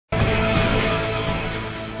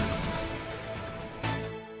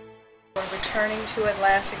returning to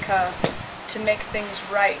Atlantika to make things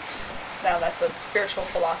right. Now that's a spiritual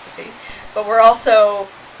philosophy, but we're also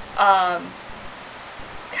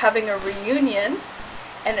having a reunion,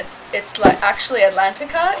 and it's like, actually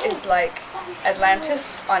Atlantika is like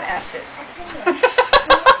Atlantis on acid.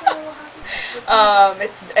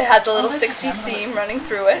 It has a little 60s theme running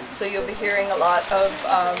through it, so you'll be hearing a lot of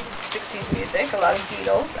 60s music, a lot of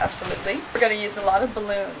Beatles, absolutely. We're going to use a lot of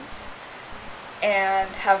balloons, and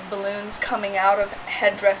have balloons coming out of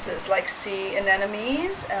headdresses like sea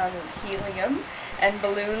anemones and helium, and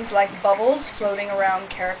balloons like bubbles floating around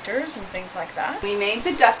characters and things like that. We made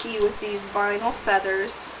the ducky with these vinyl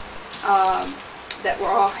feathers that were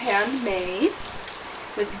all handmade,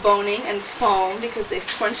 with boning and foam because they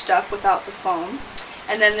scrunched up without the foam.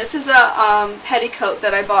 And then this is a petticoat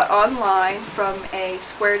that I bought online from a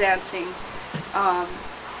square dancing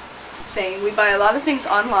thing. We buy a lot of things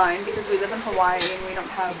online because we live in Hawaii and we don't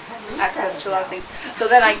have access to a lot of things. So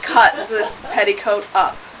then I cut this petticoat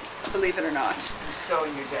up, believe it or not.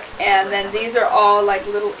 And then these are all like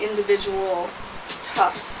little individual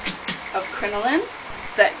tufts of crinoline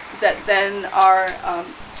that then are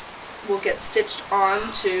will get stitched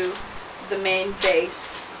onto the main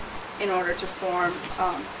base in order to form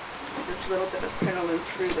this little bit of crinoline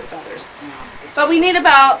through the feathers. But we need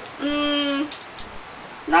about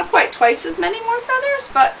not quite twice as many more feathers,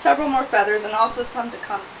 but several more feathers, and also some to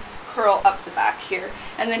come curl up the back here.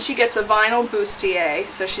 And then she gets a vinyl bustier,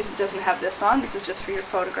 so she doesn't have this on. This is just for your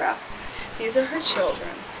photograph. These are her children,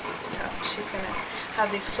 so she's going to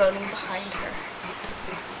have these floating behind her.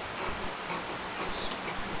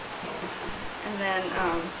 And then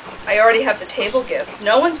I already have the table gifts.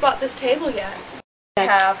 No one's bought this table yet. I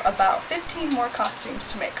have about 15 more costumes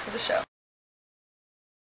to make for the show.